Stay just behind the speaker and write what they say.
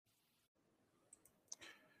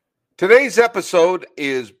Today's episode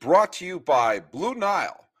is brought to you by Blue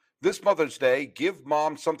Nile. This Mother's Day, give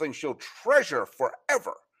mom something she'll treasure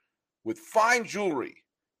forever with fine jewelry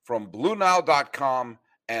from BlueNile.com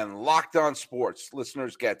and Locked On Sports.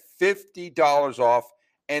 Listeners get $50 off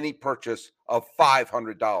any purchase of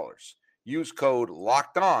 $500. Use code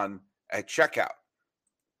Locked On at checkout.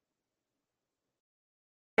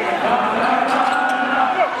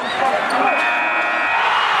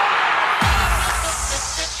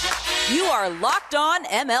 You are Locked On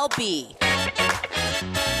MLB,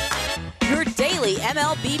 your daily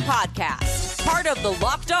MLB podcast, part of the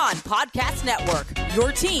Locked On Podcast Network,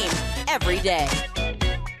 your team every day.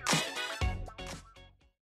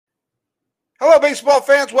 Hello, baseball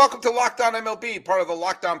fans. Welcome to Locked On MLB, part of the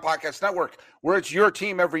Locked On Podcast Network, where it's your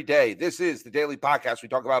team every day. This is the daily podcast. We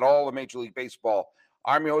talk about all of Major League Baseball.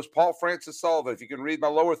 I'm your host, Paul Francis Sullivan. If you can read my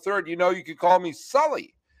lower third, you know you can call me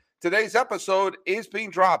Sully. Today's episode is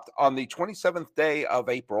being dropped on the 27th day of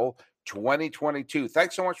April, 2022.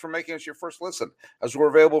 Thanks so much for making us your first listen, as we're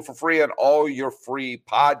available for free on all your free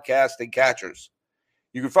podcasting catchers.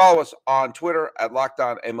 You can follow us on Twitter at Locked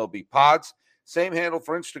On MLB Pods. Same handle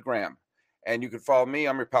for Instagram. And you can follow me.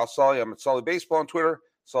 I'm your pal Sully. I'm at Sully Baseball on Twitter,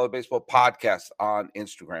 Sully Baseball Podcast on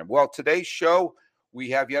Instagram. Well, today's show,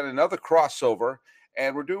 we have yet another crossover.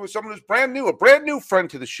 And we're doing with someone who's brand new, a brand new friend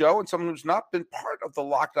to the show, and someone who's not been part of the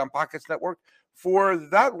Locked On Podcast Network for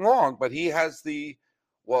that long. But he has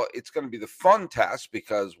it's going to be the fun task,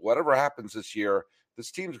 because whatever happens this year, this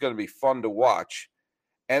team's going to be fun to watch.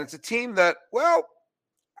 And it's a team that,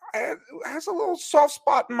 has a little soft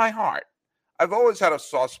spot in my heart. I've always had a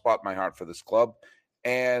soft spot in my heart for this club.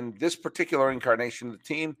 And this particular incarnation of the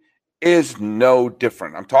team is no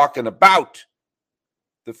different. I'm talking about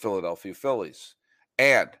the Philadelphia Phillies.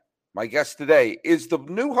 And my guest today is the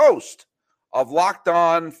new host of Locked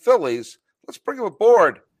On Phillies. Let's bring him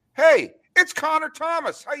aboard. Hey, it's Connor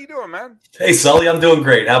Thomas. How you doing, man? Hey, Sully, I'm doing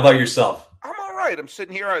great. How about yourself? I'm all right. I'm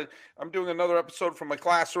sitting here. I'm doing another episode from my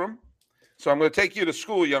classroom. So I'm going to take you to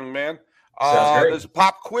school, young man. Sounds great. There's a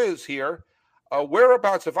pop quiz here.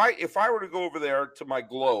 Whereabouts, if I were to go over there to my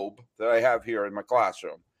globe that I have here in my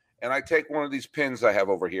classroom, and I take one of these pins I have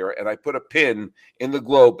over here, and I put a pin in the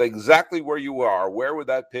globe exactly where you are, where would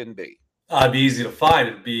that pin be? It'd be easy to find.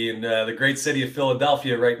 It'd be in the great city of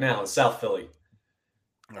Philadelphia right now, in South Philly.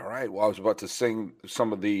 All right. Well, I was about to sing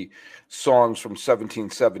some of the songs from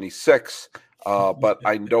 1776, but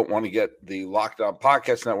I don't want to get the Locked On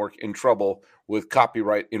Podcast Network in trouble with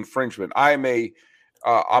copyright infringement. I'm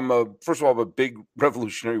first of all, I'm a big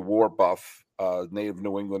Revolutionary War buff. Native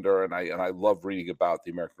New Englander, and I love reading about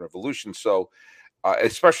the American Revolution. So,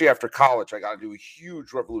 especially after college, I got into a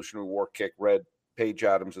huge Revolutionary War kick. Read Page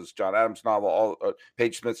Adams' John Adams novel,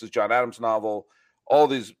 Page Smith's John Adams novel. All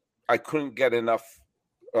these, I couldn't get enough,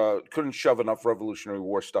 couldn't shove enough Revolutionary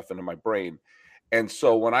War stuff into my brain. And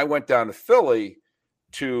so when I went down to Philly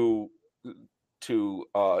to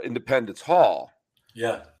Independence Hall,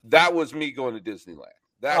 that was me going to Disneyland.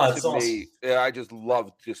 That to me, I just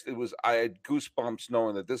loved. I had goosebumps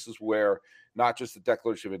knowing that this is where not just the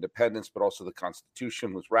Declaration of Independence, but also the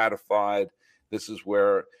Constitution was ratified. This is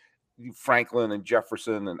where Franklin and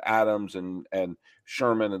Jefferson and Adams and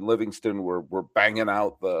Sherman and Livingston were banging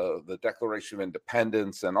out the Declaration of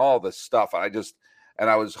Independence and all this stuff. And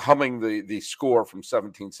I was humming the score from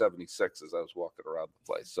 1776 as I was walking around the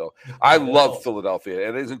place. So I love Philadelphia.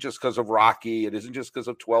 It isn't just because of Rocky. It isn't just because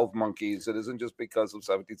of 12 Monkeys. It isn't just because of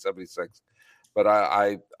 1776. But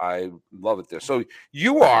I love it there. So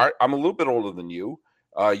I'm a little bit older than you.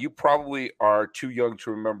 You probably are too young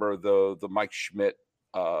to remember the Mike Schmidt,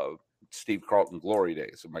 Steve Carlton glory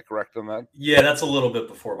days. Am I correct on that? Yeah, that's a little bit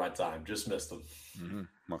before my time. Just missed them.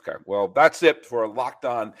 Mm-hmm. Okay. Well, that's it for Locked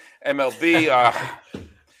On MLB.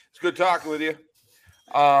 It's good talking with you.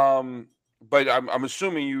 But I'm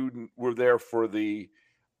assuming you were there for the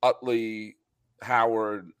Utley,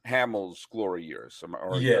 Howard, Hamels glory years.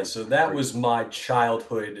 So that was my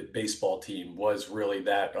childhood baseball team, was really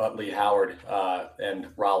that Utley, Howard, and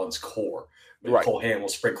Rollins core. With Cole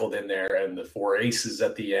Hamels sprinkled in there and the four aces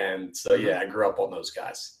at the end. So, I grew up on those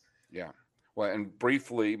guys. Yeah. Well, and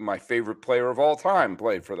briefly, my favorite player of all time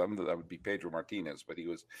played for them. That would be Pedro Martinez, but he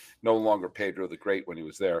was no longer Pedro the Great when he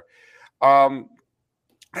was there.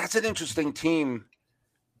 That's an interesting team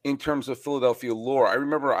in terms of Philadelphia lore. I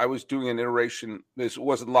remember I was doing an iteration. This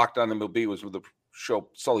wasn't Locked On MLB. It was with the show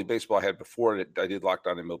Sully Baseball I had before it. I did Locked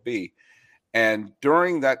On MLB. And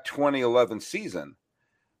during that 2011 season,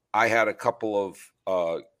 I had a couple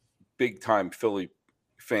of big-time Philly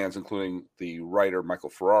fans, including the writer Michael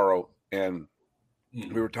Ferraro, and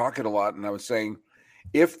we were talking a lot, and I was saying,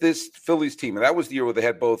 if this Phillies team, and that was the year where they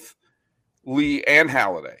had both Lee and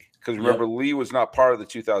Halladay. Because remember, Lee was not part of the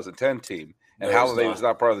 2010 team, and Halladay was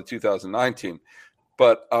not part of the 2009 team.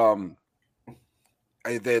 But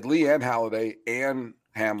they had Lee and Halladay and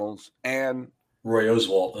Hamels and Roy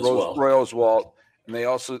Oswalt as well. Roy Oswalt. And they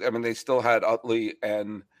also, they still had Utley,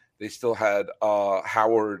 and they still had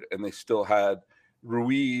Howard, and they still had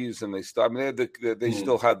Ruiz, and they still, they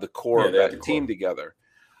still had the core of that team together.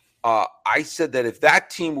 I said that if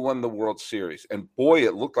that team won the World Series, and boy,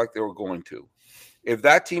 it looked like they were going to, if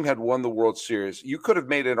that team had won the World Series, you could have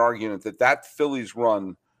made an argument that Phillies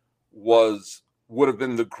run would have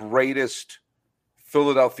been the greatest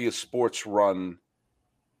Philadelphia sports run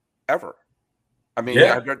ever. I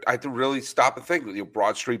had to really stop and think. The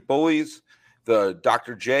Broad Street Bullies, the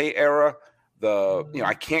Dr. J era,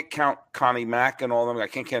 I can't count Connie Mack and all of them. I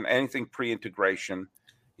can't count anything pre-integration.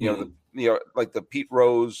 Like the Pete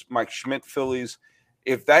Rose, Mike Schmidt Phillies.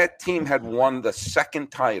 If that team had won the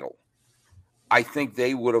second title, I think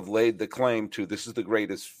they would have laid the claim to this is the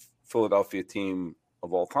greatest Philadelphia team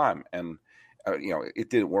of all time. And it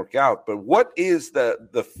didn't work out. But what is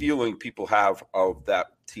the feeling people have of that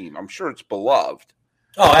team? I'm sure it's beloved.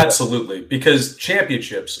 Oh, absolutely. Because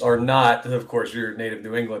championships are not, of course, you're a native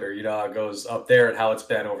New Englander, how it goes up there and how it's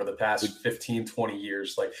been over the past 15, 20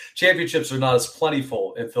 years. Like, championships are not as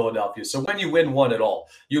plentiful in Philadelphia. So when you win one at all,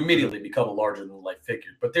 you immediately become a larger than life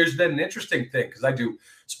figure. But there's been an interesting thing, because I do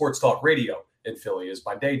sports talk radio in Philly is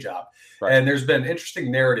my day job. Right. And there's been an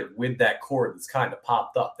interesting narrative with that core that's kind of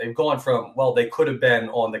popped up. They've gone from, they could have been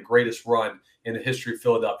on the greatest run in the history of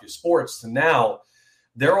Philadelphia sports to now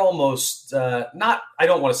they're almost not, I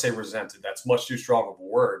don't want to say resented. That's much too strong of a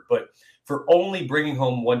word, but for only bringing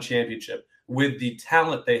home one championship with the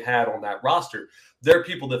talent they had on that roster, there are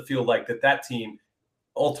people that feel like that team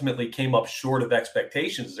ultimately came up short of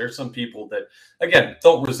expectations. There's some people that, again,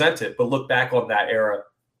 don't resent it, but look back on that era.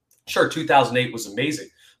 Sure, 2008 was amazing,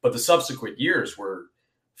 but the subsequent years were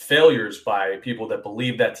failures by people that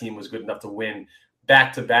believed that team was good enough to win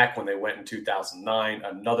back-to-back when they went in 2009,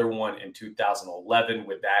 another one in 2011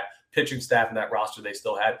 with that pitching staff and that roster they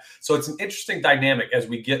still had. So it's an interesting dynamic as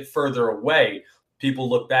we get further away. People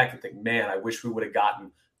look back and think, man, I wish we would have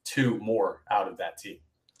gotten two more out of that team.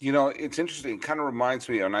 It's interesting. It kind of reminds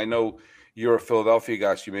me, and I know you're a Philadelphia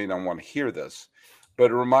guy, so you may not want to hear this,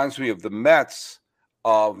 but it reminds me of the Mets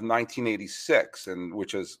of 1986, and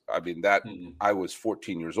which is, I was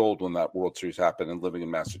 14 years old when that World Series happened and living in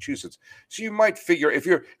Massachusetts. So you might figure, if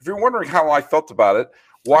you're wondering how I felt about it,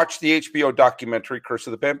 watch the HBO documentary Curse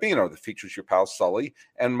of the Bambino that features your pal Sully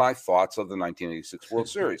and my thoughts of the 1986 World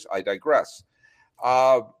Series. I digress.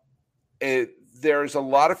 There's a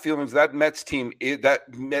lot of feelings that Mets team,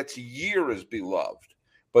 that Mets year is beloved,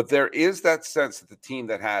 but there is that sense that the team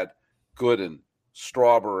that had Gooden,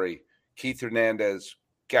 Strawberry, Keith Hernandez,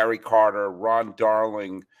 Gary Carter, Ron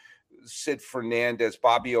Darling, Sid Fernandez,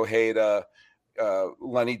 Bobby Ojeda,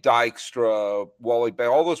 Lenny Dykstra, Wally Bay,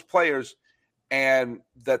 all those players, and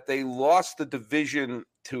that they lost the division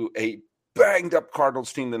to a banged-up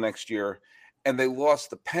Cardinals team the next year, and they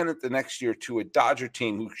lost the pennant the next year to a Dodger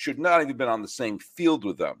team who should not have been on the same field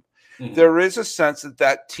with them. Mm-hmm. There is a sense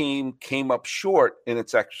that team came up short in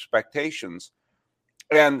its expectations.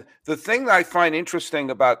 And the thing that I find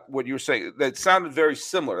interesting about what you were saying, that sounded very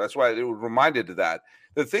similar. That's why it was reminded of that.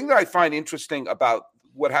 The thing that I find interesting about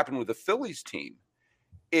what happened with the Phillies team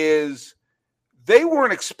is they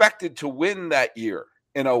weren't expected to win that year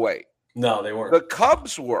in 2008. No, they weren't. The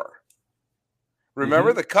Cubs were.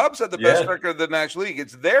 Remember, the Cubs had the best record of the National League.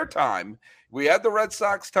 It's their time. We had the Red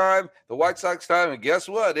Sox time, the White Sox time, and guess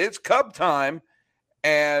what? It's Cub time.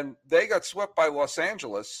 And they got swept by Los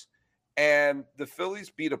Angeles. And the Phillies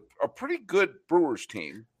beat a pretty good Brewers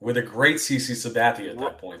team with a great CC Sabathia at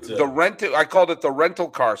that point. Too. I called it the rental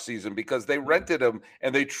car season because they rented him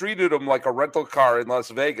and they treated him like a rental car in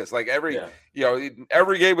Las Vegas. Like every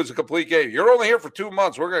game was a complete game. You're only here for 2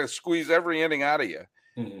 months. We're going to squeeze every inning out of you.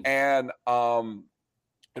 Mm-hmm. And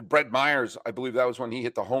Brett Myers, I believe that was when he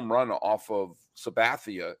hit the home run off of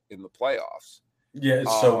Sabathia in the playoffs. Yeah.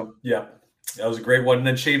 That was a great one. And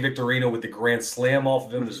then Shane Victorino with the grand slam off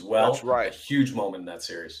of him as well. That's right. A huge moment in that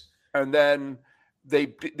series. And then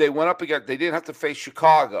they went up again. They didn't have to face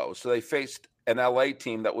Chicago, so they faced an LA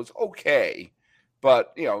team that was okay,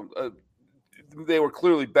 but they were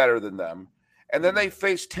clearly better than them. And then they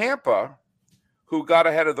faced Tampa, who got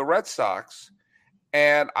ahead of the Red Sox.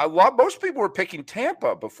 And most people were picking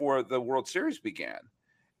Tampa before the World Series began.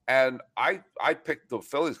 And I picked the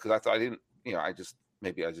Phillies because I thought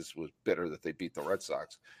maybe I just was bitter that they beat the Red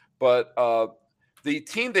Sox. But the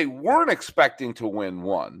team they weren't expecting to win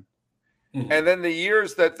won. Mm-hmm. And then the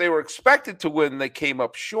years that they were expected to win, they came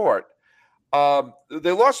up short.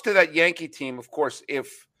 They lost to that Yankee team. Of course,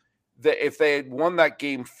 if they had won that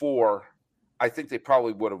game 4, I think they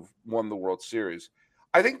probably would have won the World Series.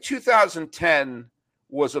 I think 2010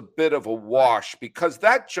 was a bit of a wash because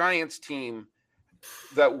that Giants team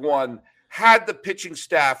that won had the pitching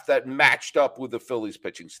staff that matched up with the Phillies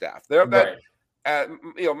pitching staff.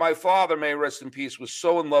 My father, may rest in peace, was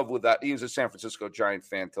so in love with that. He was a San Francisco Giant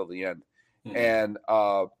fan till the end. Mm-hmm. And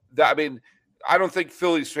I don't think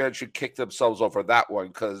Phillies fans should kick themselves over that one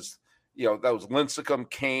because, that was Lincecum,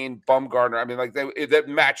 Kane, Bumgarner. That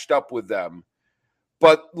matched up with them.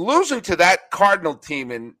 But losing to that Cardinal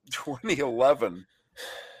team in 2011,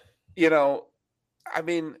 I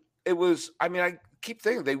keep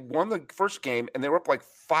thinking they won the first game and they were up like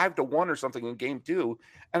 5-1 or something in game 2.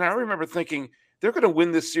 And I remember thinking they're going to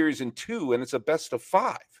win this series in 2 and it's a best of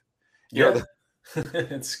 5.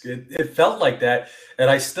 It's good. It felt like that. And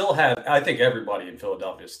I think everybody in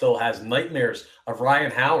Philadelphia still has nightmares of Ryan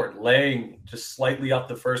Howard laying just slightly up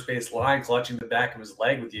the first base line, clutching the back of his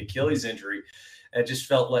leg with the Achilles injury. It just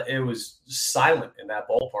felt like it was silent in that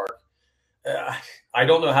ballpark. I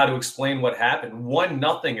don't know how to explain what happened.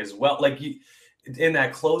 1-0 as well. Like in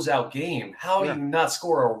that closeout game, how do you not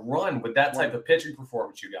score a run with that type of pitching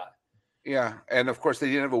performance you got? Yeah, and of course they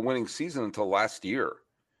didn't have a winning season until last year.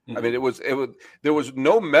 Mm-hmm. There was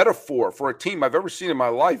no metaphor for a team I've ever seen in my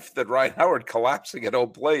life that Ryan Howard collapsing at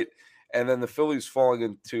home plate and then the Phillies falling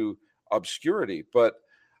into obscurity. But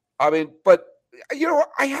I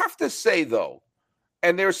have to say though,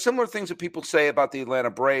 and there are similar things that people say about the Atlanta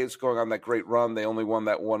Braves going on that great run. They only won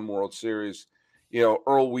that one World Series.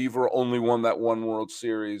 Earl Weaver only won that one World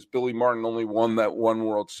Series. Billy Martin only won that one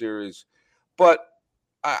World Series. But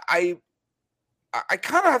I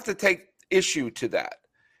kind of have to take issue to that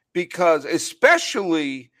because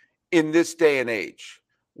especially in this day and age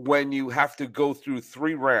when you have to go through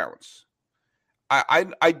 3 rounds,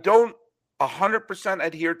 I don't 100%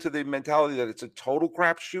 adhere to the mentality that it's a total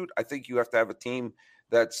crapshoot. I think you have to have a team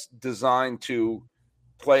that's designed to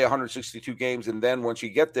play 162 games, and then once you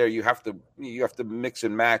get there, you have to mix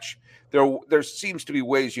and match. There seems to be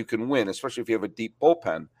ways you can win, especially if you have a deep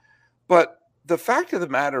bullpen. But the fact of the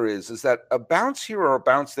matter is that a bounce here or a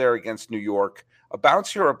bounce there against New York, a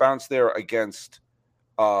bounce here or a bounce there against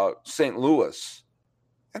St. Louis,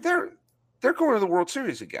 and they're going to the World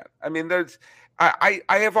Series again. I mean, I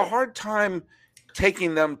have a hard time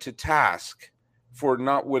taking them to task for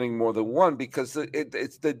not winning more than one because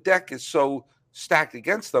the deck is so stacked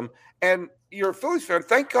against them. And you're a Phillies fan.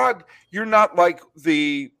 Thank God you're not like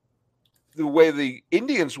the way the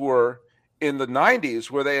Indians were in the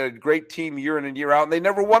 90s where they had a great team year in and year out and they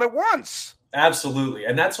never won it once. Absolutely.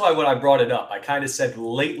 And that's why when I brought it up, I kind of said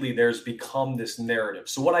lately there's become this narrative.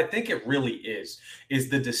 So what I think it really is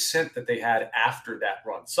the descent that they had after that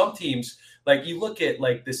run. Some teams, like you look at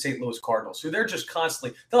like the St. Louis Cardinals, who they're just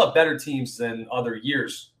constantly, they'll have better teams than other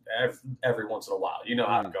years every once in a while. You know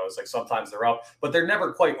how it goes. Like sometimes they're up, but they're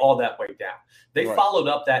never quite all that way down. They followed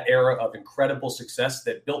up that era of incredible success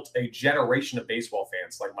that built a generation of baseball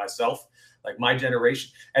fans like myself, like my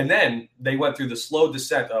generation. And then they went through the slow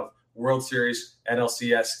descent of World Series,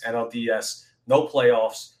 NLCS, NLDS, no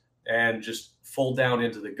playoffs, and just full down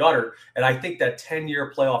into the gutter. And I think that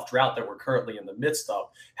 10-year playoff drought that we're currently in the midst of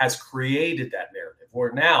has created that narrative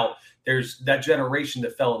where now there's that generation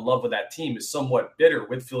that fell in love with that team is somewhat bitter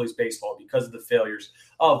with Phillies baseball because of the failures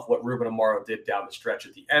of what Ruben Amaro did down the stretch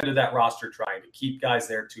at the end of that roster, trying to keep guys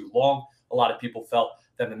there too long. A lot of people felt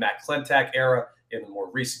that the Matt Klentak era in the more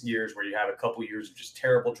recent years where you have a couple years of just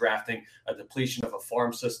terrible drafting, a depletion of a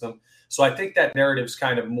farm system. So I think that narrative is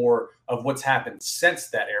kind of more of what's happened since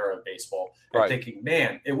that era of baseball. And thinking,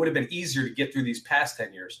 man, it would have been easier to get through these past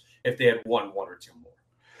 10 years if they had won 1 or 2 more.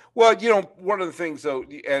 Well, one of the things, though,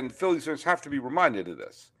 and Phillies fans have to be reminded of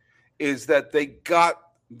this, is that they got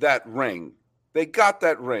that ring. They got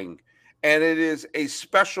that ring, and it is a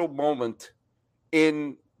special moment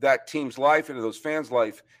in that team's life and in those fans'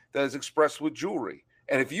 life that is expressed with jewelry.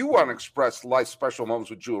 And if you want to express life special moments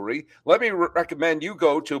with jewelry, let me recommend you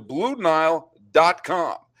go to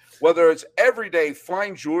BlueNile.com. Whether it's everyday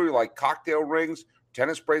fine jewelry like cocktail rings,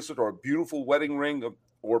 tennis bracelet, or a beautiful wedding ring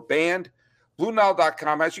or band,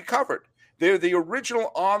 BlueNile.com has you covered. They're the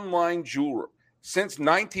original online jeweler. Since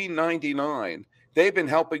 1999, they've been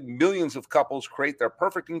helping millions of couples create their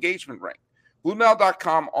perfect engagement ring.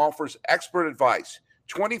 BlueNile.com offers expert advice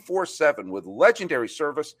 24/7 with legendary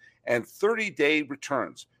service and 30-day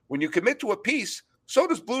returns. When you commit to a piece, so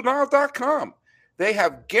does BlueNile.com. They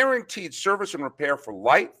have guaranteed service and repair for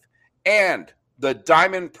life and the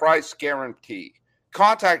diamond price guarantee.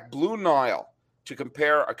 Contact Blue Nile to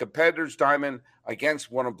compare a competitor's diamond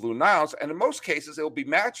against one of Blue Nile's, and in most cases, it will be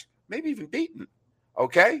matched, maybe even beaten,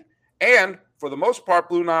 okay? And for the most part,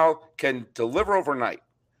 Blue Nile can deliver overnight.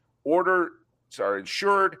 Orders are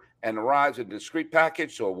insured and arrives in a discreet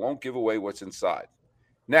package, so it won't give away what's inside.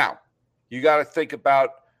 Now, you got to think about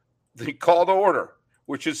the call to order,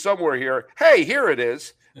 which is somewhere here. Hey, here it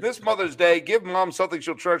is. This Mother's Day, give Mom something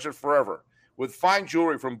she'll treasure forever with fine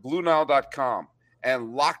jewelry from BlueNile.com.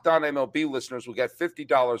 And Locked On MLB listeners will get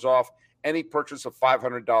 $50 off any purchase of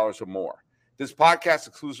 $500 or more. This podcast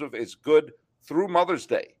exclusive is good through Mother's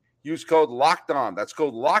Day. Use code Locked On. That's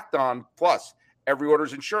code Locked On. Plus, every order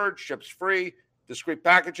is insured, ships free, discreet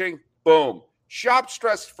packaging. Boom. Shop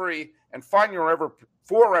stress-free and find your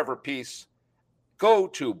forever peace. Go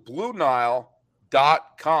to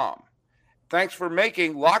BlueNile.com. Thanks for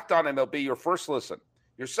making Locked On MLB your first listen.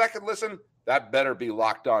 Your second listen, that better be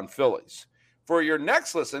Locked On Phillies. For your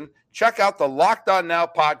next listen, check out the Locked On Now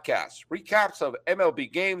podcast. Recaps of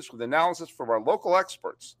MLB games with analysis from our local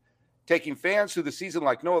experts, taking fans through the season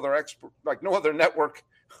like no other network,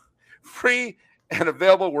 free and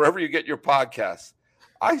available wherever you get your podcasts.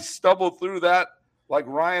 I stumbled through that like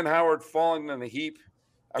Ryan Howard falling in a heap.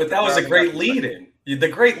 But that was a great lead-in. The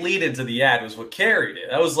great lead-in to the ad was what carried it.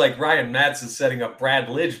 That was like Ryan Madsen setting up Brad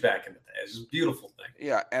Lidge back in the day. It was a beautiful thing.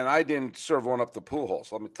 Yeah, and I didn't serve one up the pool holes.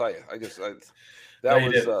 Let me tell you, by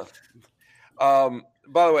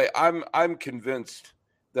the way, I'm convinced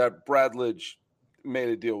that Brad Lidge made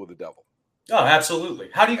a deal with the devil. Oh, absolutely.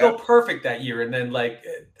 How do you go perfect that year? And then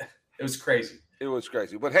it was crazy. It was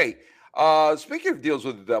crazy. But hey, speaking of deals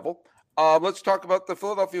with the devil, let's talk about the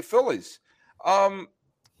Philadelphia Phillies. Look,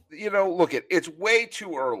 it's way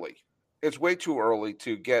too early. It's way too early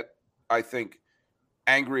to get, I think,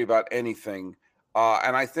 angry about anything.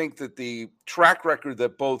 And I think that the track record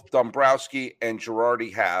that both Dombrowski and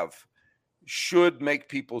Girardi have should make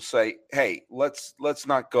people say, hey, let's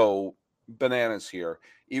not go bananas here,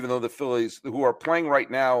 even though the Phillies, who are playing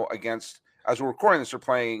right now against, as we're recording this, are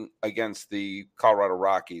playing against the Colorado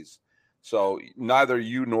Rockies. So neither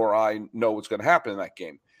you nor I know what's going to happen in that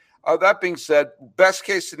game. That being said, best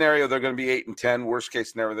case scenario, they're going to be 8-10. Worst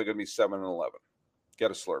case scenario, they're going to be 7-11.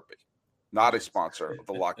 Get a Slurpee. Not a sponsor of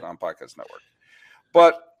the Locked On Podcast Network.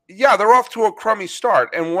 But, yeah, they're off to a crummy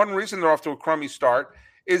start. And one reason they're off to a crummy start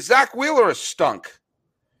is Zach Wheeler has stunk.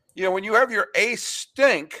 When you have your ace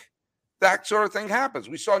stink, that sort of thing happens.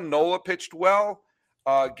 We saw Nola pitched well.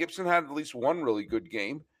 Gibson had at least one really good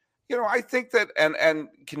game. I think that and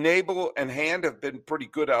Knebel and Hand have been pretty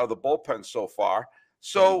good out of the bullpen so far.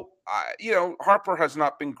 So, Harper has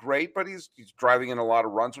not been great, but he's driving in a lot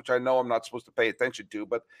of runs, which I know I'm not supposed to pay attention to,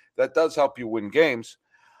 but that does help you win games.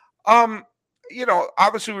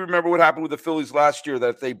 Obviously we remember what happened with the Phillies last year,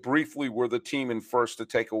 that they briefly were the team in first to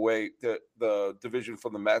take away the division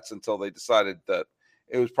from the Mets until they decided that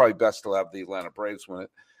it was probably best to have the Atlanta Braves win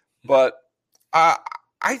it. But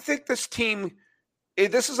I think this team,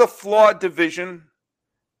 this is a flawed division.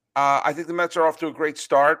 I think the Mets are off to a great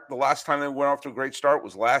start. The last time they went off to a great start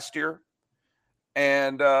was last year.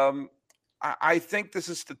 And I think this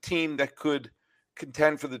is the team that could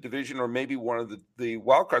contend for the division or maybe one of the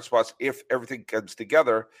wild card spots if everything comes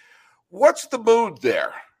together. What's the mood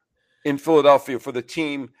there in Philadelphia for the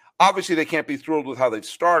team? Obviously, they can't be thrilled with how they've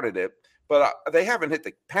started it, but they haven't hit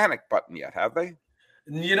the panic button yet, have they?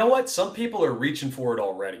 You know what? Some people are reaching for it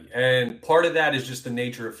already. And part of that is just the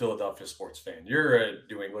nature of Philadelphia sports fan. You're a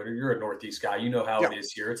New Englander. You're a Northeast guy. You know how it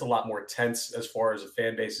is here. It's a lot more tense as far as a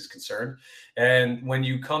fan base is concerned. And when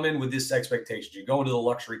you come in with this expectation, you go into the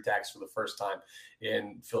luxury tax for the first time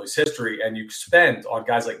in Philly's history, and you spend on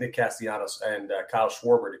guys like Nick Castellanos and Kyle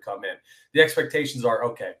Schwarber to come in. The expectations are,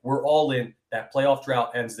 okay, we're all in. That playoff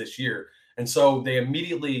drought ends this year. And so they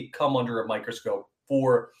immediately come under a microscope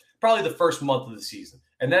for probably the first month of the season.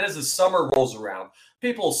 And then as the summer rolls around,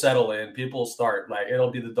 people settle in. People start,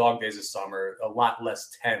 it'll be the dog days of summer, a lot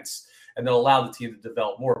less tense, and they'll allow the team to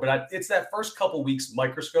develop more. But it's that first couple weeks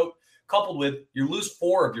microscope coupled with you lose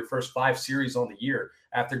 4 of your first 5 series on the year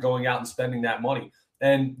after going out and spending that money.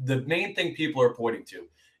 And the main thing people are pointing to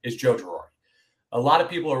is Joe Girardi. A lot of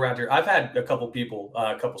people around here, I've had a couple people,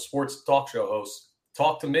 a couple sports talk show hosts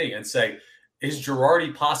talk to me and say, is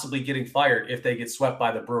Girardi possibly getting fired if they get swept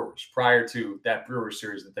by the Brewers prior to that Brewers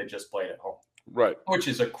series that they just played at home? Right. Which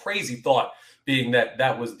is a crazy thought, being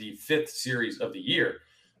that was the 5th series of the year.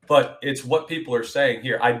 But it's what people are saying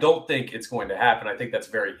here. I don't think it's going to happen. I think that's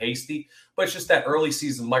very hasty. But it's just that early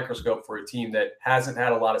season microscope for a team that hasn't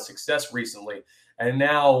had a lot of success recently. And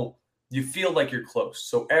now you feel like you're close.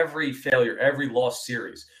 So every failure, every lost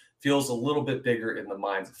series feels a little bit bigger in the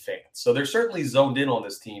minds of fans. So they're certainly zoned in on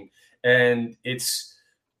this team. And it's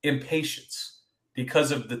impatience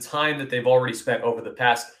because of the time that they've already spent over the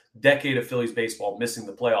past decade of Phillies baseball missing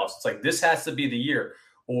the playoffs. It's like, this has to be the year,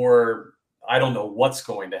 or I don't know what's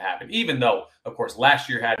going to happen, even though, of course, last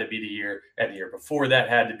year had to be the year and the year before that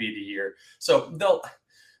had to be the year. So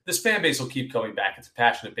this fan base will keep coming back. It's a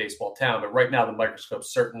passionate baseball town, but right now the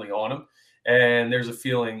microscope's certainly on them. And there's a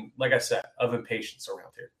feeling, like I said, of impatience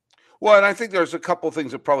around here. Well, and I think there's a couple of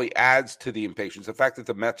things that probably adds to the impatience. The fact that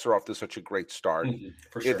the Mets are off to such a great start,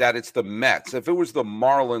 for sure. that it's the Mets. If it was the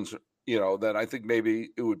Marlins, then I think maybe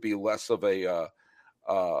it would be less of a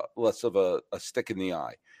stick in the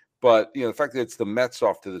eye. But the fact that it's the Mets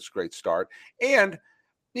off to this great start, and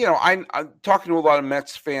I'm talking to a lot of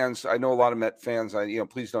Mets fans. I know a lot of Met fans.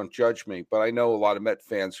 Please don't judge me, but I know a lot of Met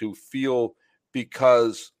fans who feel,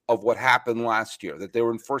 because of what happened last year, that they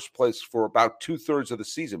were in first place for about 2/3 of the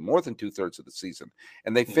season, more than 2/3 of the season.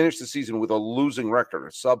 And they finished the season with a losing record,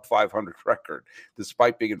 a sub 500 record,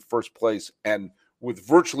 despite being in first place and with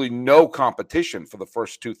virtually no competition for the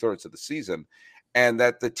first 2/3 of the season. And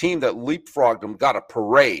that the team that leapfrogged them got a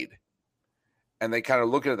parade. And they kind of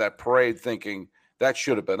look at that parade thinking, that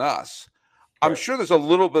should have been us. Right. I'm sure there's a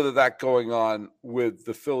little bit of that going on with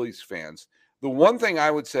the Phillies fans. The one thing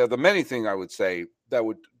I would say, the many things I would say that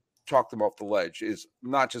would talk them off the ledge, is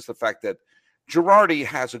not just the fact that Girardi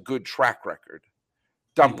has a good track record.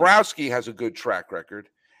 Dombrowski has a good track record.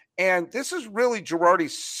 And this is really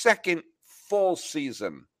Girardi's second full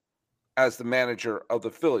season as the manager of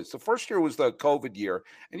the Phillies. The first year was the COVID year,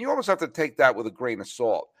 and you almost have to take that with a grain of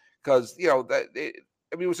salt because,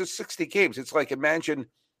 it was just 60 games. It's like, imagine,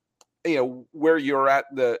 where you're at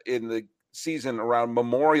in the season around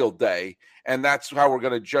Memorial Day, and that's how we're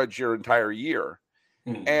going to judge your entire year.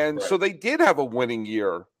 So they did have a winning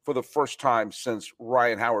year for the first time since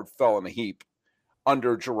Ryan Howard fell in a heap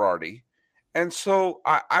under Girardi. And so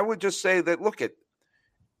I would just say that, look at,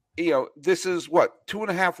 this is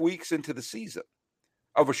 2.5 weeks into the season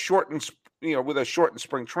of a shortened, with a shortened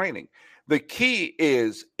spring training. The key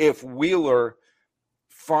is if Wheeler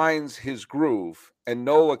finds his groove and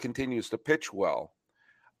Nola continues to pitch well,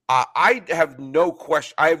 I have no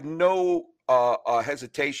question. I have no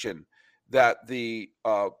hesitation that the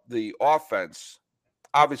offense,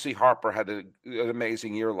 obviously Harper had an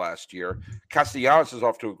amazing year last year. Castellanos is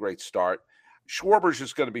off to a great start. Schwarber's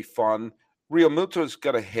just going to be fun. Realmuto is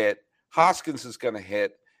going to hit. Hoskins is going to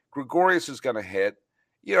hit. Gregorius is going to hit.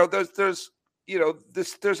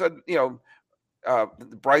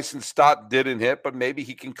 Bryson Stott didn't hit, but maybe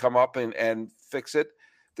he can come up and fix it.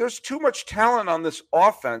 There's too much talent on this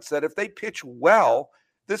offense that if they pitch well,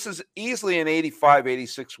 this is easily an 85,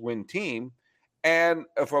 86 win team. And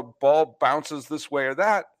if a ball bounces this way or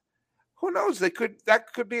that, who knows? That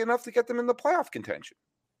could be enough to get them in the playoff contention.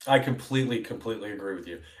 I completely agree with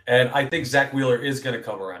you. And I think Zach Wheeler is going to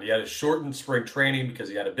come around. He had a shortened spring training because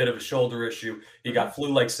he had a bit of a shoulder issue. He got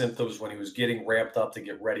flu-like symptoms when he was getting ramped up to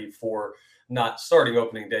get ready for not starting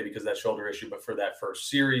opening day because of that shoulder issue, but for that first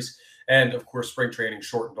series. And of course, spring training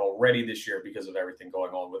shortened already this year because of everything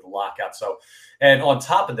going on with the lockout. So, and on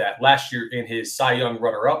top of that, last year in his Cy Young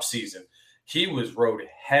runner-up season, he was rode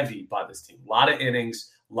heavy by this team. A lot of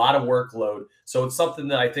innings, a lot of workload. So it's something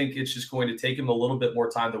that I think it's just going to take him a little bit more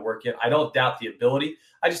time to work in. I don't doubt the ability.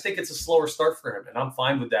 I just think it's a slower start for him. And I'm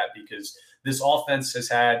fine with that because this offense has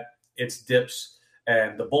had its dips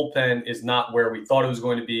and the bullpen is not where we thought it was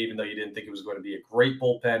going to be, even though you didn't think it was going to be a great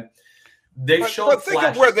bullpen. They've shown but think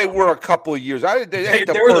of where they were a couple of years. They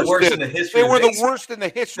were the worst in the history. They were the worst in the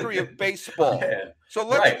history of baseball. Yeah. So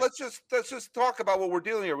let's just talk about what we're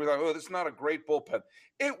dealing here. We're like, this is not a great bullpen.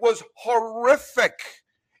 It was horrific.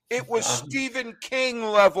 It was Stephen King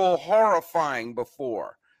level horrifying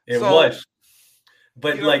before. It was.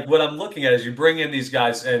 But what I'm looking at is you bring in these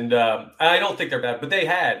guys, and I don't think they're bad, but they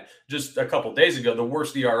had just a couple of days ago the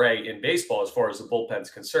worst ERA in baseball as far as the bullpen's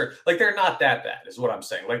concerned. They're not that bad, is what I'm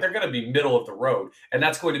saying. They're going to be middle of the road, and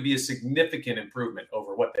that's going to be a significant improvement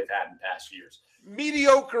over what they've had in past years.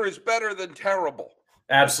 Mediocre is better than terrible.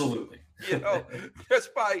 Absolutely. Is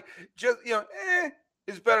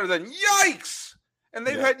better than yikes. And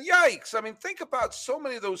they've had yikes. I mean, think about so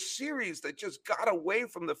many of those series that just got away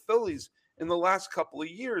from the Phillies in the last couple of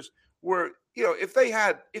years where, if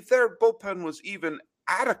their bullpen was even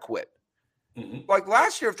adequate, like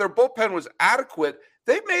last year, if their bullpen was adequate,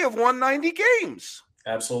 they may have won 90 games.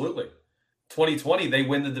 Absolutely. 2020, they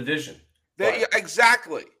win the division.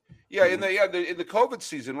 Exactly. Yeah. In the COVID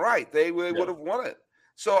season, right. They would have won it.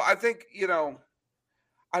 So I think, I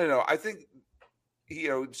don't know. I think,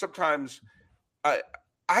 sometimes I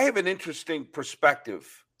have an interesting perspective.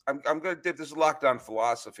 I'm going to dip this lockdown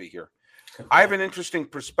philosophy here. I have an interesting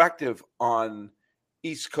perspective on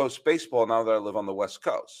East Coast baseball now that I live on the West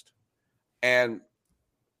Coast. And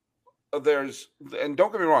don't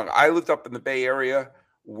get me wrong, I lived up in the Bay Area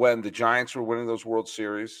when the Giants were winning those World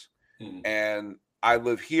Series. And I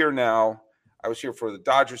live here now. I was here for the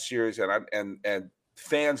Dodgers series, and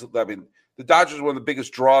fans, I mean, the Dodgers are one of the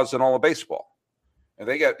biggest draws in all of baseball. And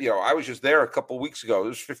they get, I was just there a couple of weeks ago.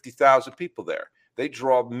 There's 50,000 people there. They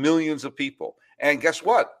draw millions of people. And guess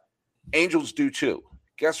what? Angels do too.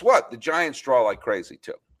 Guess what? The Giants draw like crazy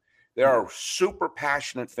too. There are super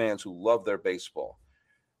passionate fans who love their baseball.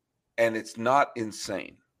 And it's not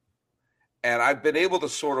insane. And I've been able to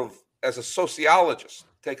sort of, as a sociologist,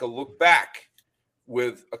 take a look back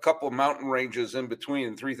with a couple of mountain ranges in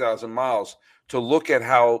between 3,000 miles to look at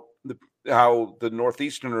how the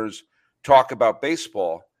Northeasterners talk about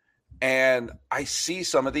baseball, and I see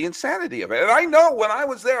some of the insanity of it. And I know when I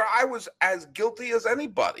was there, I was as guilty as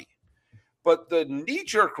anybody. But the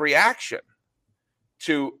knee-jerk reaction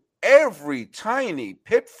to every tiny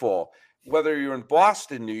pitfall, whether you're in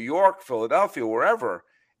Boston, New York, Philadelphia, wherever,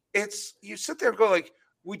 you sit there and go like,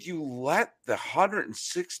 would you let the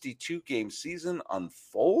 162-game season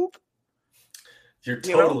unfold? You're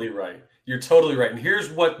totally right. You're totally right. And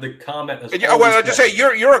here's what the comment has. I just say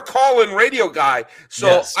you're a call-in radio guy, so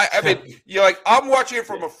yes. I mean, you're like, I'm watching it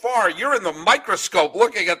from afar. You're in the microscope,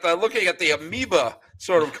 looking at the amoeba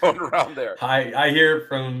sort of going around there. I hear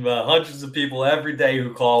from hundreds of people every day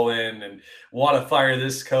who call in and want to fire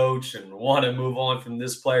this coach and want to move on from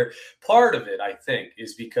this player. Part of it, I think,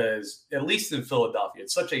 is because at least in Philadelphia,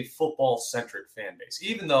 it's such a football-centric fan base.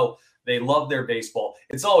 Even though they love their baseball,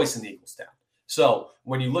 it's always an Eagles town. So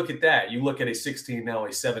when you look at that, you look at a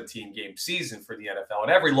 17-game season for the NFL, and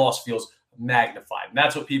every loss feels magnified. And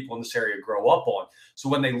that's what people in this area grow up on. So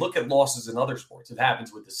when they look at losses in other sports, it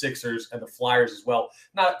happens with the Sixers and the Flyers as well.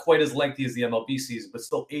 Not quite as lengthy as the MLB season, but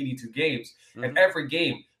still 82 games. Mm-hmm. And every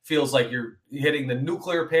game feels like you're hitting the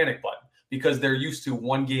nuclear panic button because they're used to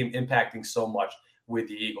one game impacting so much with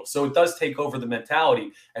the Eagles. So it does take over the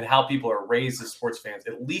mentality and how people are raised as sports fans,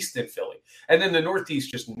 at least in Philly. And then the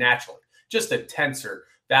Northeast just naturally. Just a tenser,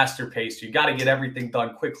 faster pace. You got to get everything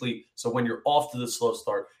done quickly. So when you're off to the slow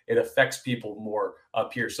start, it affects people more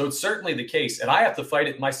up here. So it's certainly the case. And I have to fight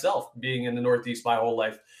it myself, being in the Northeast my whole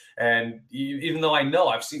life. And even though I know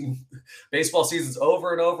I've seen baseball seasons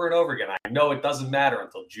over and over and over again, I know it doesn't matter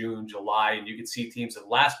until June, July, and you can see teams in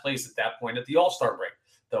last place at that point at the All-Star break.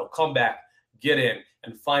 They'll come back, get in,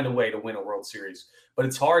 and find a way to win a World Series. But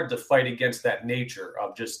it's hard to fight against that nature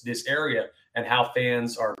of just this area and how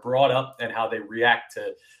fans are brought up and how they react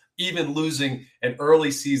to even losing an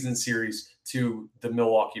early season series to the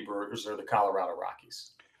Milwaukee Brewers or the Colorado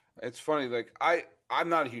Rockies. It's funny. Like I'm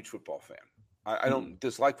not a huge football fan. I don't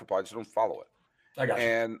dislike football. I just don't follow it. I got you.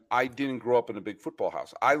 And I didn't grow up in a big football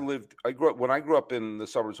house. When I grew up in the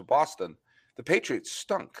suburbs of Boston, the Patriots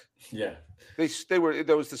stunk. Yeah.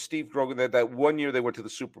 There was the Steve Grogan that one year they went to the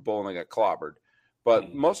Super Bowl and they got clobbered.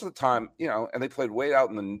 But most of the time, and they played way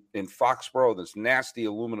out in Foxborough, this nasty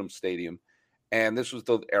aluminum stadium. And this was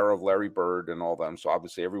the era of Larry Bird and all them. So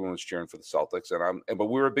obviously everyone was cheering for the Celtics. But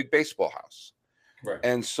we were a big baseball house. Right.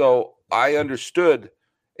 And so I understood,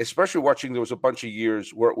 especially watching, there was a bunch of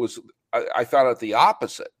years where it was, I found out the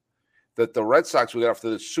opposite, that the Red Sox would get off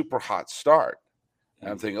to this super hot start.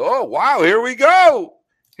 And I'm thinking, oh, wow, here we go.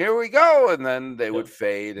 And then they would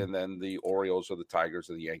fade, and then the Orioles or the Tigers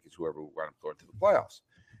or the Yankees, whoever wound up going to the playoffs.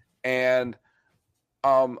 And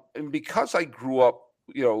because I grew up,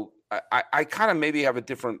 I kind of maybe have a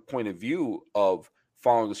different point of view of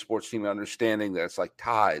following the sports team and understanding that it's like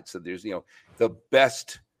tides. That there's, the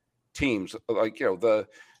best teams, like, the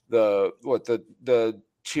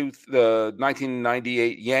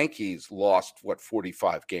 1998 Yankees lost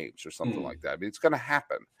 45 games or something like that. I mean, it's going to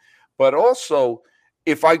happen. But also,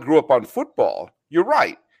 if I grew up on football, you're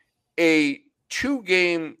right. A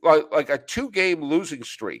two-game losing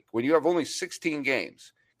streak, when you have only 16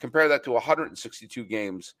 games, compare that to 162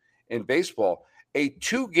 games in baseball. A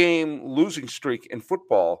 2-game losing streak in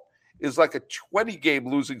football is like a 20-game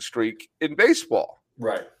losing streak in baseball.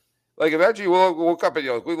 Right. Like, imagine you woke up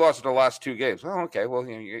and we lost in the last 2 games. Oh, okay. Well,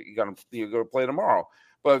 you're going to play tomorrow.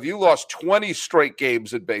 But if you lost 20 straight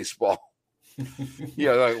games in baseball,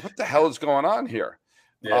 like, what the hell is going on here?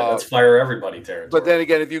 Yeah, that's fire everybody territory. But then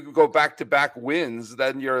again, if you can go back-to-back wins,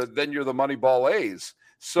 then you're the Moneyball A's.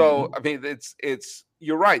 So I mean, it's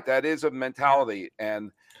you're right. That is a mentality,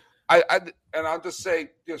 and I'll just say,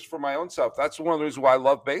 just for my own self, that's one of the reasons why I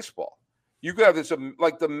love baseball. You could have this,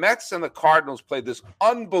 like the Mets and the Cardinals played this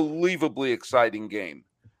unbelievably exciting game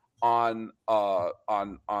on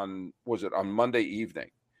Monday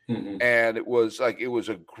evening, And it was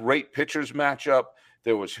a great pitchers matchup.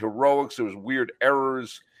 There was heroics. There was weird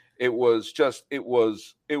errors. It was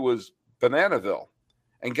Bananaville.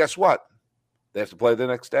 And guess what? They have to play the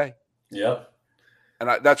next day. Yep. And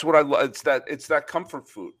that's what I love. It's that comfort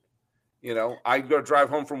food. I go drive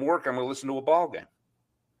home from work. I'm going to listen to a ball game.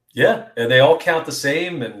 Yeah, and they all count the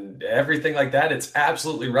same and everything like that. It's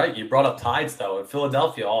absolutely right. You brought up tides, though. In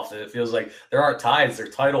Philadelphia, often it feels like there aren't tides, they're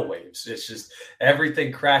tidal waves. It's just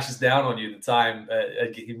everything crashes down on you the time a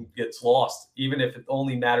game gets lost, even if it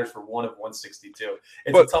only matters for one of 162.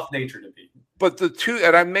 It's a tough nature to be. But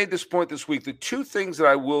and I made this point this week, the two things that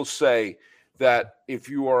I will say that if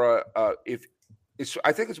you are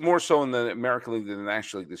I think it's more so in the American League than the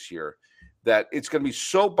National League this year, that it's going to be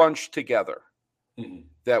so bunched together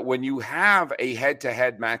that when you have a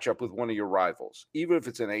head-to-head matchup with one of your rivals, even if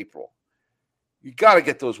it's in April, you got to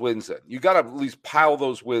get those wins in. You got to at least pile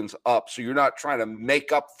those wins up so you're not trying to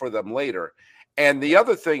make up for them later. And the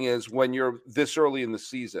other thing is, when you're this early in the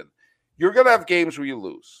season, you're going to have games where you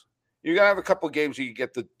lose. You're going to have a couple of games where you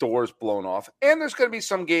get the doors blown off. And there's going to be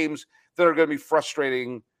some games that are going to be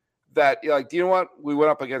frustrating that you're like, do you know what? We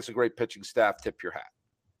went up against a great pitching staff. Tip your hat.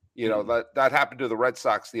 That happened to the Red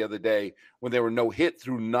Sox the other day when they were no hit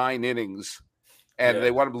through 9 innings and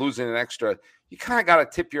they wound up losing an extra. You kind of got to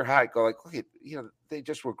tip your hat, go like, look, they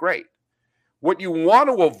just were great. What you want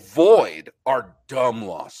to avoid are dumb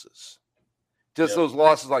losses. Just those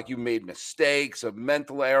losses like you made mistakes, a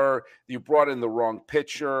mental error, you brought in the wrong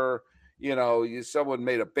pitcher, someone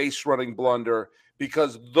made a base running blunder,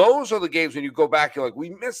 because those are the games when you go back, you're like, we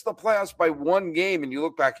missed the playoffs by 1 game, and you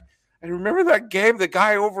look back, and remember that game, the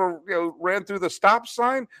guy ran through the stop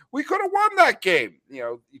sign? We could have won that game.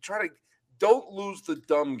 You don't lose the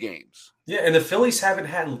dumb games. Yeah, and the Phillies haven't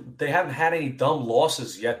had any dumb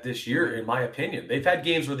losses yet this year, in my opinion. They've had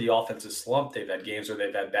games where the offense is slumped. They've had games where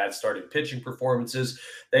they've had bad starting pitching performances.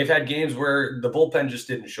 They've had games where the bullpen just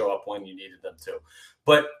didn't show up when you needed them to.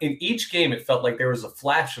 But in each game, it felt like there was a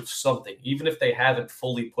flash of something, even if they haven't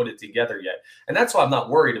fully put it together yet. And that's why I'm not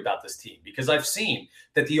worried about this team, because I've seen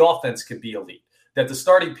that the offense can be elite, that the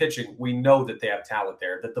starting pitching, we know that they have talent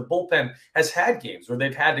there, that the bullpen has had games where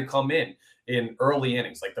they've had to come in early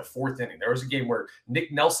innings, like the 4th inning. There was a game where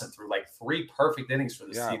Nick Nelson threw like 3 perfect innings for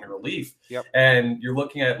this team in relief. Yep. And you're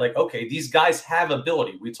looking at like, okay, these guys have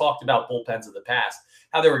ability. We talked about bullpens in the past,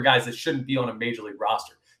 how there were guys that shouldn't be on a major league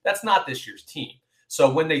roster. That's not this year's team. So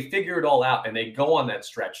when they figure it all out and they go on that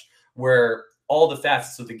stretch where all the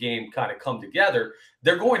facets of the game kind of come together,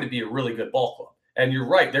 they're going to be a really good ball club. And you're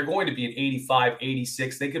right, they're going to be an 85,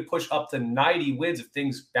 86. They could push up to 90 wins if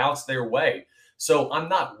things bounce their way. So I'm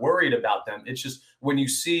not worried about them. It's just when you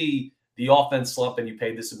see the offense slump and you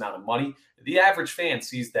pay this amount of money, the average fan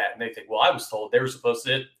sees that and they think, well, I was told they were supposed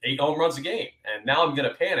to hit 8 home runs a game, and now I'm going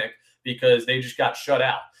to panic because they just got shut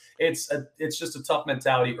out. It's just a tough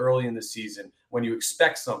mentality early in the season when you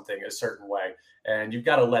expect something a certain way, and you've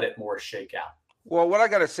got to let it more shake out. Well, what I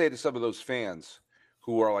got to say to some of those fans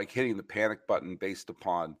who are like hitting the panic button based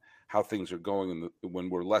upon how things are going when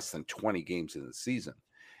we're less than 20 games in the season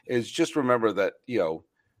is just remember that,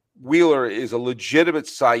 Wheeler is a legitimate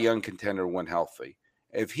Cy Young contender when healthy.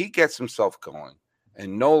 If he gets himself going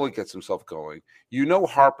and Nola gets himself going,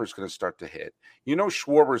 Harper's going to start to hit.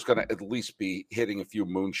 Schwarber's going to at least be hitting a few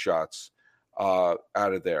moonshots out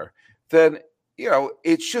of there. Then,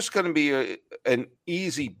 it's just going to be an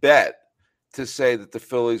easy bet to say that the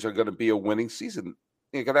Phillies are going to be a winning season.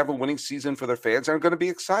 You're going to have a winning season for their fans, and it's going to be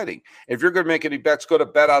exciting. If you're going to make any bets, go to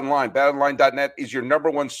BetOnline. BetOnline.net is your number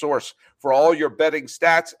one source for all your betting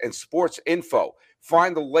stats and sports info.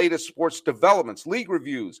 Find the latest sports developments, league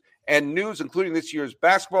reviews, and news, including this year's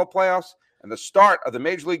basketball playoffs and the start of the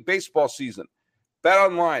Major League Baseball season.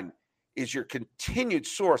 BetOnline is your continued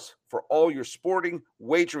source for all your sporting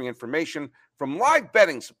wagering information, from live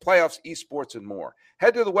betting to playoffs, esports, and more.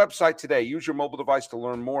 Head to the website today. Use your mobile device to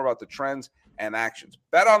learn more about the trends and actions.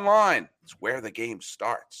 BetOnline is where the game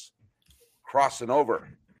starts. Crossing over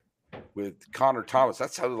with Connor Thomas.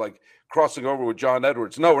 That sounded like crossing over with John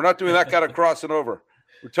Edwards. No, we're not doing that kind of crossing over.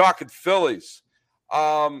 We're talking Phillies.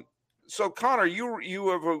 So, Connor,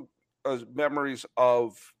 you have memories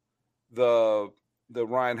of the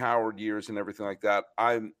Ryan Howard years and everything like that.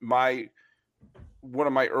 One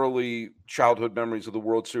of my early childhood memories of the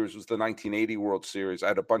World Series was the 1980 World Series. I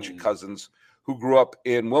had a bunch of cousins who grew up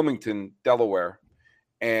in Wilmington, Delaware,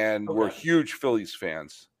 and were huge Phillies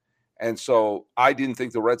fans. And so I didn't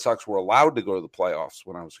think the Red Sox were allowed to go to the playoffs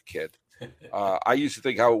when I was a kid. I used to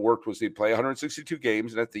think how it worked was they'd play 162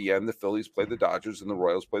 games, and at the end, the Phillies played the Dodgers and the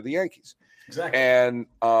Royals played the Yankees. Exactly. And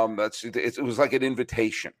it was like an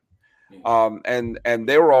invitation. And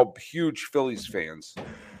they were all huge Phillies fans.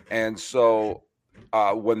 And so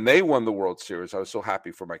when they won the World Series, I was so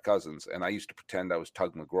happy for my cousins, and I used to pretend I was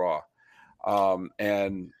Tug McGraw.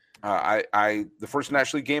 The first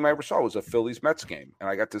National League game I ever saw was a Phillies-Mets game, and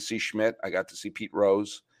I got to see Schmidt. I got to see Pete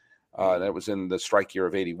Rose. That was in the strike year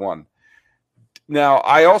of '81. Now,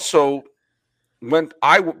 I also went.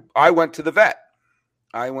 I went to the Vet.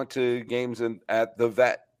 I went to games at the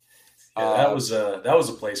Vet. Yeah, that was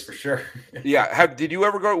a place for sure. Yeah. Did you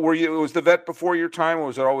ever go? Was the Vet before your time, or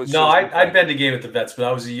was it always? No, I'd been to game at the Vets, but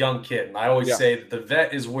I was a young kid, and I always say that the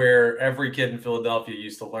Vet is where every kid in Philadelphia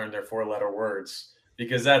used to learn their 4-letter words,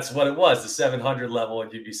 because that's what it was, the 700 level,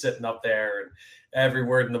 and you'd be sitting up there, and every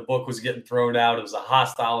word in the book was getting thrown out. It was a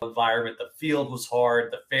hostile environment. The field was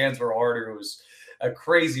hard. The fans were harder. It was a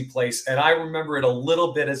crazy place. And I remember it a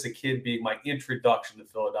little bit as a kid being my introduction to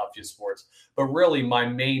Philadelphia sports. But really, my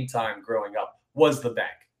main time growing up was the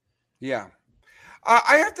Bank. Yeah.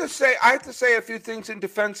 I have to say a few things in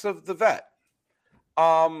defense of the Vet.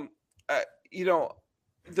 The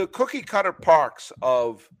cookie cutter parks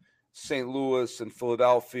of St. Louis and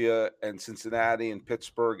Philadelphia and Cincinnati and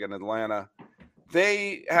Pittsburgh and Atlanta,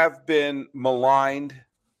 they have been maligned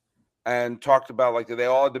and talked about like they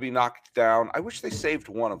all had to be knocked down. I wish they saved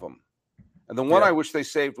one of them. And the one I wish they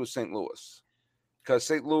saved was St. Louis. Because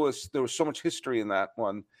St. Louis, there was so much history in that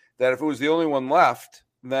one that if it was the only one left,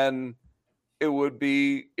 then it would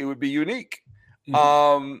be unique.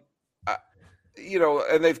 Mm-hmm.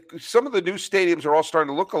 And some of the new stadiums are all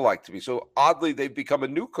starting to look alike to me. So oddly, they've become a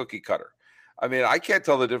new cookie cutter. I mean, I can't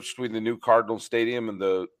tell the difference between the new Cardinal Stadium and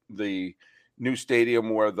the new stadium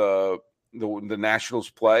where the Nationals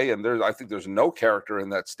play. And I think there's no character in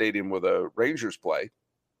that stadium where the Rangers play,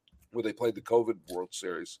 where they played the COVID World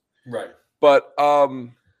Series. Right. But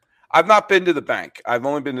I've not been to the Bank. I've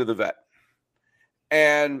only been to the Vet.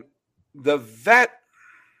 And the Vet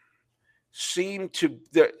seemed to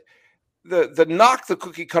the knock the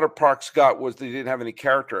cookie cutter parks got was they didn't have any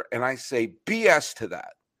character. And I say BS to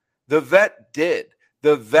that. The Vet did.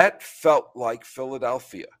 The Vet felt like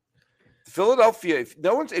Philadelphia. Philadelphia,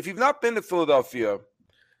 if you've not been to Philadelphia,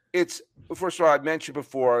 it's, first of all, I mentioned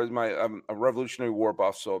before, I'm a Revolutionary War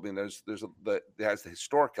buff, so I mean it has the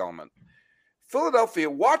historic element. Philadelphia,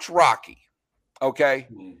 watch Rocky, okay?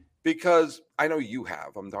 Because I know you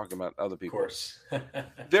have. I'm talking about other people. Of course.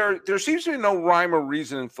 There seems to be no rhyme or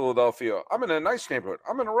reason in Philadelphia. I'm in a nice neighborhood.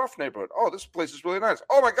 I'm in a rough neighborhood. Oh, this place is really nice.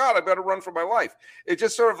 Oh, my God, I better run for my life. It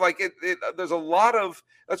just sort of like there's a lot of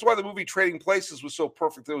 – that's why the movie Trading Places was so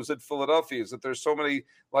perfect that it was in Philadelphia, is that there's so many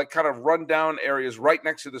like kind of rundown areas right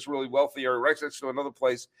next to this really wealthy area, right next to another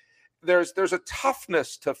place. There's a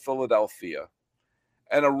toughness to Philadelphia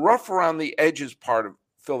and a rough around the edges part of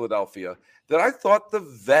Philadelphia that I thought the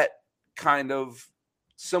Vet kind of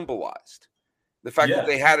symbolized. The fact that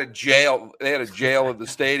they had a jail in the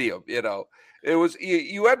stadium, it was,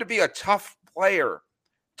 you had to be a tough player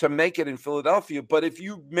to make it in Philadelphia. But if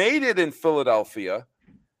you made it in Philadelphia,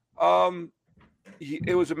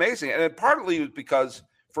 it was amazing. And partly it was because,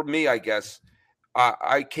 for me, I guess,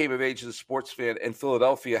 I came of age as a sports fan, and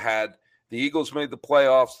Philadelphia had the Eagles made the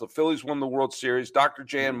playoffs. The Phillies won the World Series. Dr.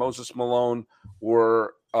 J and Moses Malone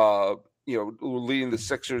were leading the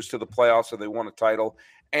Sixers to the playoffs, and they won a title.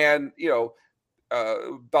 And,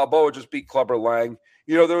 Balboa just beat Clubber Lang.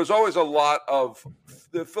 There was always a lot of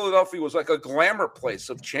the Philadelphia was like a glamour place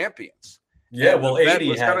of champions. Yeah, well, 80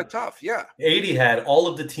 was kind of tough. Yeah. 80 had all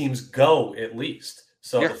of the teams go at least.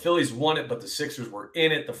 So the Phillies won it, but the Sixers were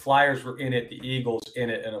in it. The Flyers were in it. The Eagles in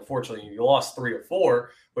it. And unfortunately, you lost 3 or 4,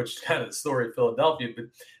 which is kind of the story of Philadelphia. But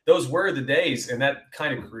those were the days, and that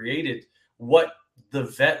kind of created what the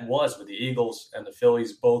Vet was, with the Eagles and the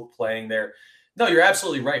Phillies both playing there. No, you're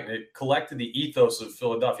absolutely right. And it collected the ethos of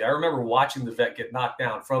Philadelphia. I remember watching the Vet get knocked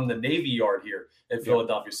down from the Navy Yard here in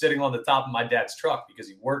Philadelphia, sitting on the top of my dad's truck because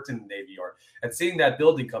he worked in the Navy Yard, and seeing that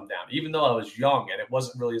building come down, even though I was young and it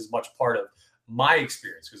wasn't really as much part of my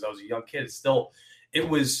experience because I was a young kid. It's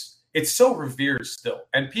so revered still.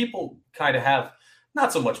 And people kind of have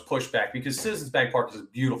not so much pushback because Citizens Bank Park is a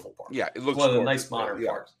beautiful park. Yeah, it looks one of the nice modern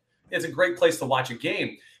parks. It's a great place to watch a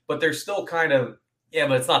game, but they're still kind of,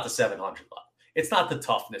 but it's not the 700 level. It's not the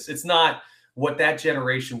toughness. It's not what that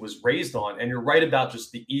generation was raised on. And you're right about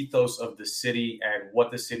just the ethos of the city and what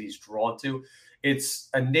the city's drawn to. It's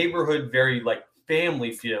a neighborhood, very like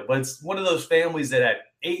family feel, but it's one of those families that had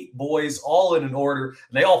 8 boys all in an order,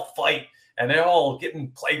 and they all fight, and they're all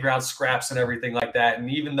getting playground scraps and everything like that. And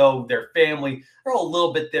even though they're family, they're all a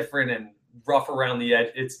little bit different and rough around the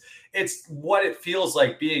edge. It's what it feels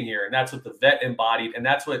like being here. And that's what the Vet embodied. And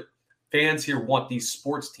that's what fans here want these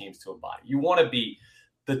sports teams to embody. You want to be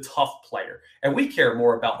the tough player. And we care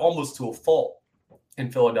more about, almost to a fault in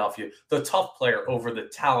Philadelphia, the tough player over the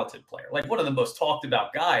talented player. Like one of the most talked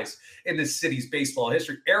about guys in this city's baseball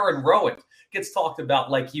history, Aaron Rowan, gets talked about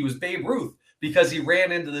like he was Babe Ruth because he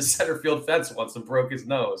ran into the center field fence once and broke his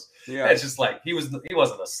nose. Yeah. It's just like he wasn't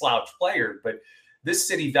a slouch player, but this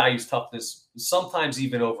city values toughness sometimes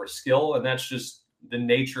even over skill, and that's just the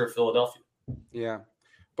nature of Philadelphia. Yeah.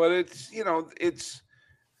 But it's,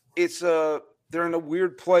 they're in a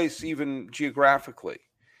weird place even geographically.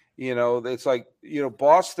 It's like,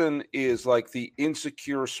 Boston is like the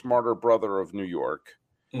insecure, smarter brother of New York.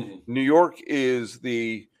 Mm-hmm. New York is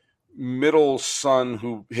the middle son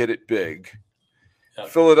who hit it big. Yep.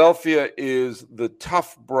 Philadelphia is the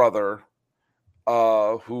tough brother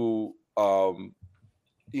who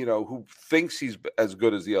thinks he's as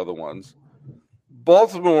good as the other ones.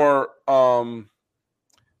 Baltimore,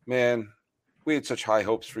 man, we had such high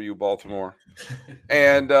hopes for you, Baltimore.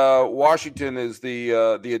 And Washington is the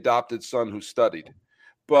adopted son who studied.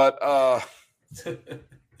 But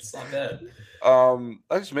it's not bad.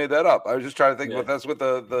 I just made that up. I was just trying to think about that's what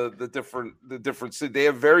the different they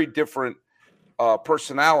have very different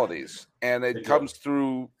personalities, and it comes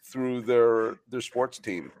through their sports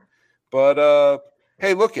team. But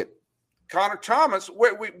hey, look at Connor Thomas.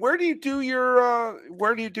 Where do you do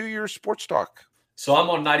your sports talk? So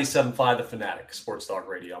I'm on 97.5 The Fanatic, Sports Talk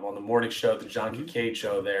Radio. I'm on the morning show, the John Kincaid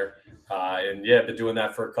show there. And I've been doing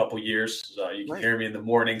that for a couple years. You can hear me in the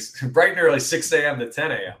mornings, bright and early, 6 a.m. to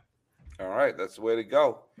 10 a.m. All right. That's the way to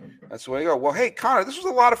go. Well, hey, Connor, this was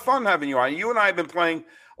a lot of fun having you on. You and I have been playing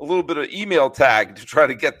a little bit of email tag to try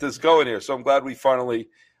to get this going here. So I'm glad we finally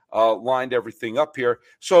lined everything up here.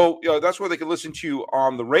 So that's where they can listen to you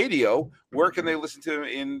on the radio. Where can they listen to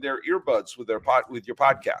in their earbuds with your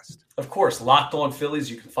podcast? Of course, Locked On Phillies.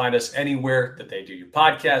 You can find us anywhere that they do your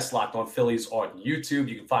podcast. Locked On Phillies on YouTube.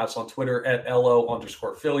 You can find us on Twitter at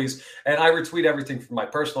LO_Phillies. And I retweet everything from my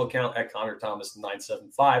personal account at Connor Thomas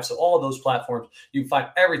 975. So all of those platforms, you can find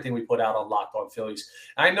everything we put out on Locked On Phillies.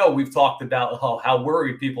 I know we've talked about how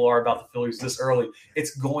worried people are about the Phillies this early.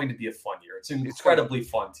 It's going to be a fun year. It's an incredibly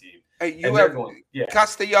fun team. Hey, you have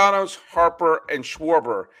Castellanos, Harper, and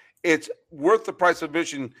Schwarber. It's worth the price of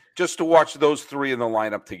admission just to watch those three in the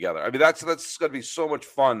lineup together. I mean, that's going to be so much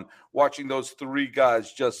fun watching those three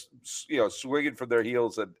guys just swinging for their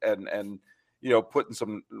heels and putting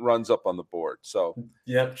some runs up on the board. So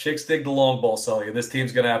chicks dig the long ball, Sully, and this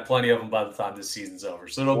team's going to have plenty of them by the time this season's over.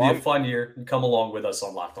 So it'll be a fun year, and come along with us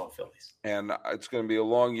on Locked On Phillies. And it's going to be a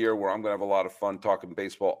long year where I'm going to have a lot of fun talking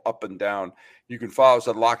baseball up and down. You can follow us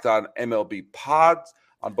at Locked On MLB Pods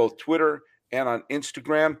on both Twitter and on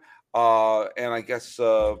Instagram. And I guess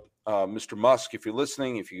Mr. Musk, if you're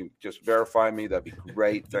listening, if you can just verify me, that'd be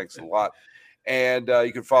great. Thanks a lot. And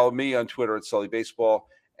you can follow me on Twitter at Sully Baseball.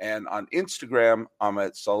 And on Instagram, I'm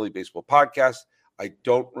at Sully Baseball Podcast. I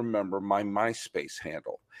don't remember my MySpace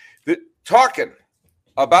handle. Talking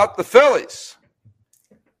about the Phillies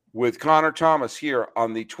with Connor Thomas here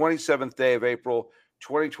on the 27th day of April,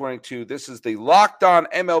 2022. This is the Locked On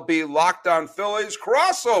MLB, Locked On Phillies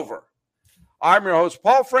crossover. I'm your host,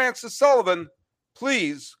 Paul Francis Sullivan.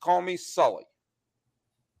 Please call me Sully.